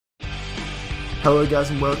Hello guys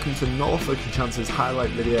and welcome to Norfolk N Chance's highlight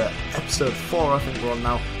video, episode 4 I think we're on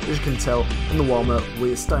now. As you can tell, in the warm-up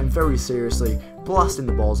we're starting very seriously, blasting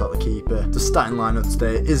the balls at the keeper. The starting lineup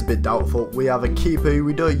today is a bit doubtful. We have a keeper who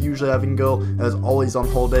we don't usually have in goal, as Ollie's on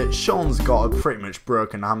holiday. Sean's got a pretty much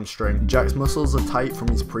broken hamstring. Jack's muscles are tight from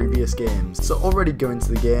his previous games, so already going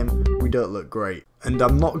to the game, we don't look great. And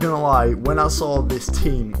I'm not gonna lie, when I saw this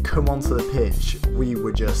team come onto the pitch, we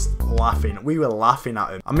were just laughing. We were laughing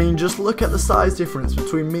at him. I mean, just look at the size difference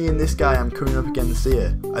between me and this guy I'm coming up against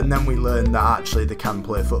here. And then we learned that actually they can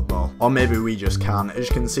play football. Or maybe we just can. As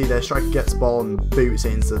you can see, their striker gets the ball and boots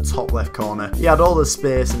it into the top left corner. He had all the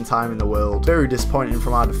space and time in the world. Very disappointing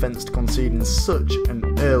from our defence to concede in such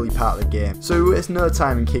an early part of the game. So we waste no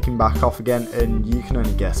time in kicking back off again, and you can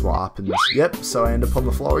only guess what happens. Yep, so I end up on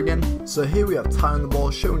the floor again. So here we have Ty on the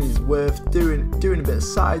ball, showing his worth, doing a bit of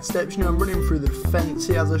side steps, you know, running through the defence.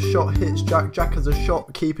 He has a shot, hits Jack, Jack has a shot,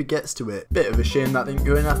 the keeper gets to it. Bit of a shame that didn't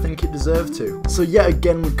go in, I think it deserved to. So yet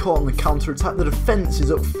again we're caught on the counter attack, the defence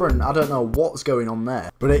is up front, I don't know what's going on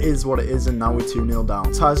there. But it is what it is, and now we're 2-0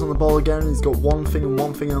 down. Ty's on the ball again, he's got one thing and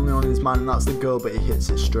one thing only on his mind, and that's the goal, but he hits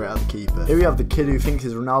it straight at the keeper. Here we have the kid who thinks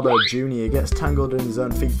he's Ronaldo Jr, gets tangled in his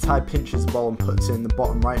own feet. Ty pinches the ball and puts it in the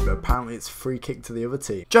bottom right, but apparently it's a free kick to the other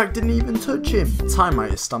team. Jack didn't even touch him. Ty might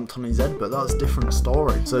have stamped on his head, but that's a different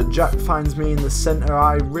story. So Jack finds me in the centre.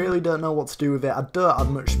 I really don't know what to do with it. I don't have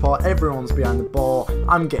much support. Everyone's behind the ball.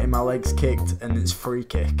 I'm getting my legs kicked and it's free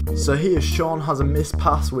kick. So here Sean has a missed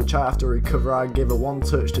pass which I have to recover. I give a one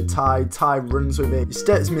touch to Ty. Ty runs with it. He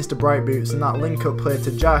steps Mr. Bright Boots, and that link up play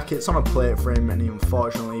to Jack, it's on a plate for him and he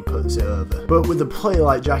unfortunately puts it over. But with a play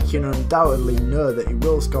like Jack, you can undoubtedly know that he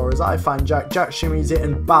will score. As I find Jack, Jack shimmies it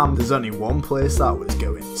and bam, there's only one place that was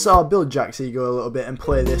going. So I'll build Jack's ego a little bit and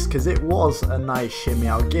play this because it was a nice shimmy,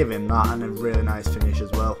 I'll give him that, and a really nice finish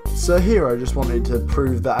as well. So here I just wanted to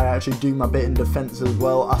prove that I actually do my bit in defence as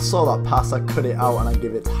well. I saw that pass, I cut it out and I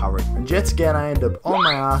give it to Harry. And yet again I end up on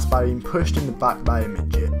my ass by being pushed in the back by a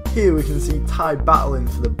midget. Here we can see Ty battling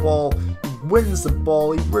for the ball. Wins the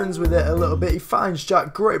ball, he runs with it a little bit, he finds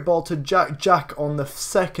Jack, great ball to Jack, Jack on the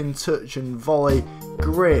second touch and volley,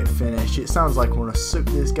 great finish. It sounds like I want to suck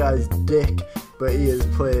this guy's dick, but he has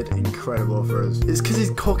played incredible for us. It's because he's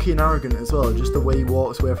cocky and arrogant as well, just the way he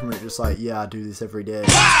walks away from it, just like, yeah, I do this every day.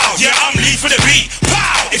 Pow! Yeah, I'm lead for the beat.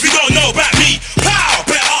 Pow! If you don't know about me, pow!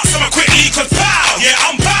 Better ask someone quickly, cause pow! Yeah,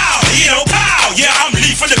 I'm pow! You know, pow! Yeah, I'm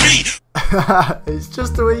lead for the beat. It's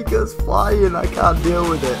just the way he goes flying, I can't deal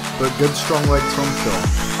with it. But good strong legs from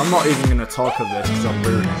Sean. I'm not even going to talk of this because I'm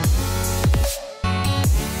ruining it.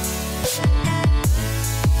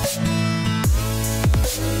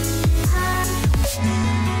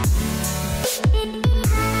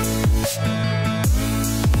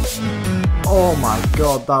 Oh my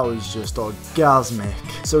god, that was just orgasmic.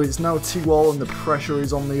 So it's now 2-2 and the pressure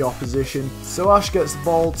is on the opposition. So Ash gets the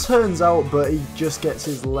ball, turns out, but he just gets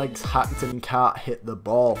his legs hacked and can't hit the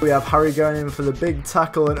ball. We have Harry going in for the big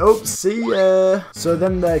tackle and oh, see ya! So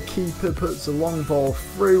then their keeper puts a long ball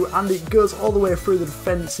through and it goes all the way through the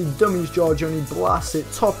defence. He dummies George and he blasts it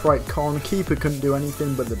top right corner. Keeper couldn't do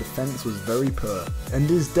anything, but the defence was very poor. And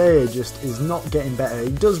his day just is not getting better.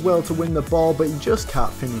 He does well to win the ball, but he just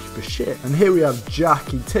can't finish for shit. And here we have Jack,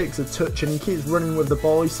 he takes a touch and he keeps running with the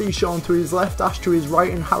ball. You see Sean to his left, Ash to his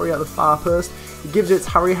right and Harry at the far post. He gives it to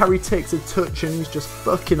Harry, Harry takes a touch and he's just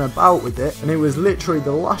fucking about with it. And it was literally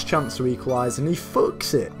the last chance to equalise and he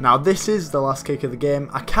fucks it. Now this is the last kick of the game.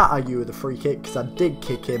 I can't argue with the free kick because I did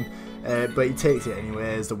kick him. But he takes it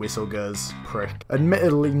anyway as the whistle goes, prick.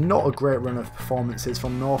 Admittedly, not a great run of performances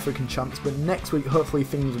from Norfolk N Chance, but next week hopefully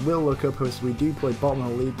things will look up as we do play bottom of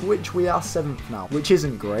the league, which we are 7th now, which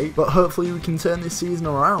isn't great, but hopefully we can turn this season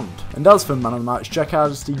around. And as for man of the match, Jack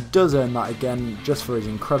Majesty does earn that again, just for his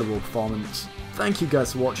incredible performance. Thank you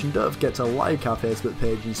guys for watching, don't forget to like our Facebook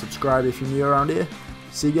page and subscribe if you're new around here.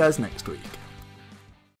 See you guys next week.